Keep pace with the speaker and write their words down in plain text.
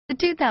The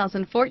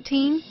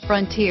 2014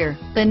 Frontier.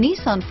 The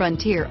Nissan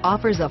Frontier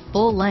offers a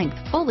full-length,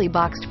 fully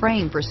boxed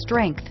frame for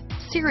strength,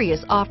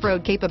 serious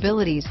off-road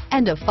capabilities,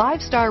 and a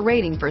 5-star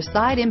rating for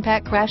side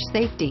impact crash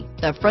safety.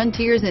 The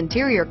Frontier's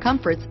interior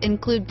comforts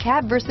include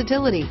cab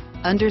versatility,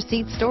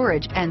 under-seat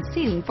storage, and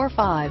seating for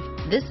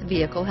 5. This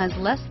vehicle has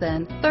less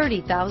than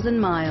 30,000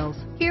 miles.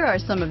 Here are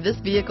some of this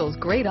vehicle's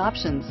great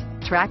options: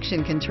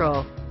 traction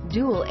control,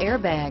 dual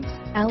airbags,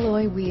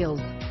 alloy wheels,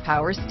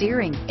 power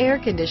steering, air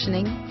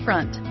conditioning,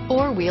 front,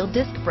 4-wheel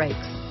disc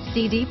brakes,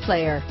 CD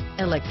player,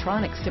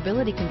 electronic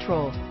stability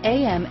control,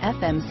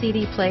 AM/FM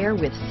CD player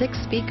with 6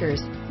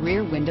 speakers,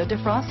 rear window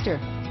defroster,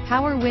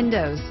 power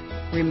windows,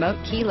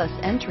 remote keyless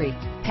entry,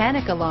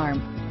 panic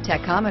alarm,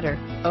 tachometer,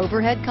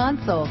 overhead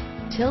console,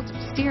 tilt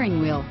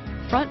steering wheel,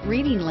 front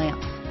reading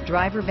lamps,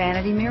 driver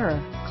vanity mirror,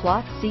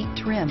 cloth seat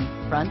trim,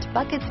 front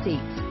bucket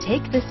seats.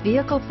 Take this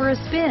vehicle for a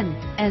spin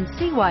and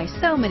see why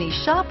so many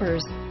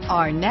shoppers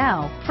are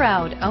now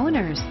proud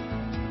owners.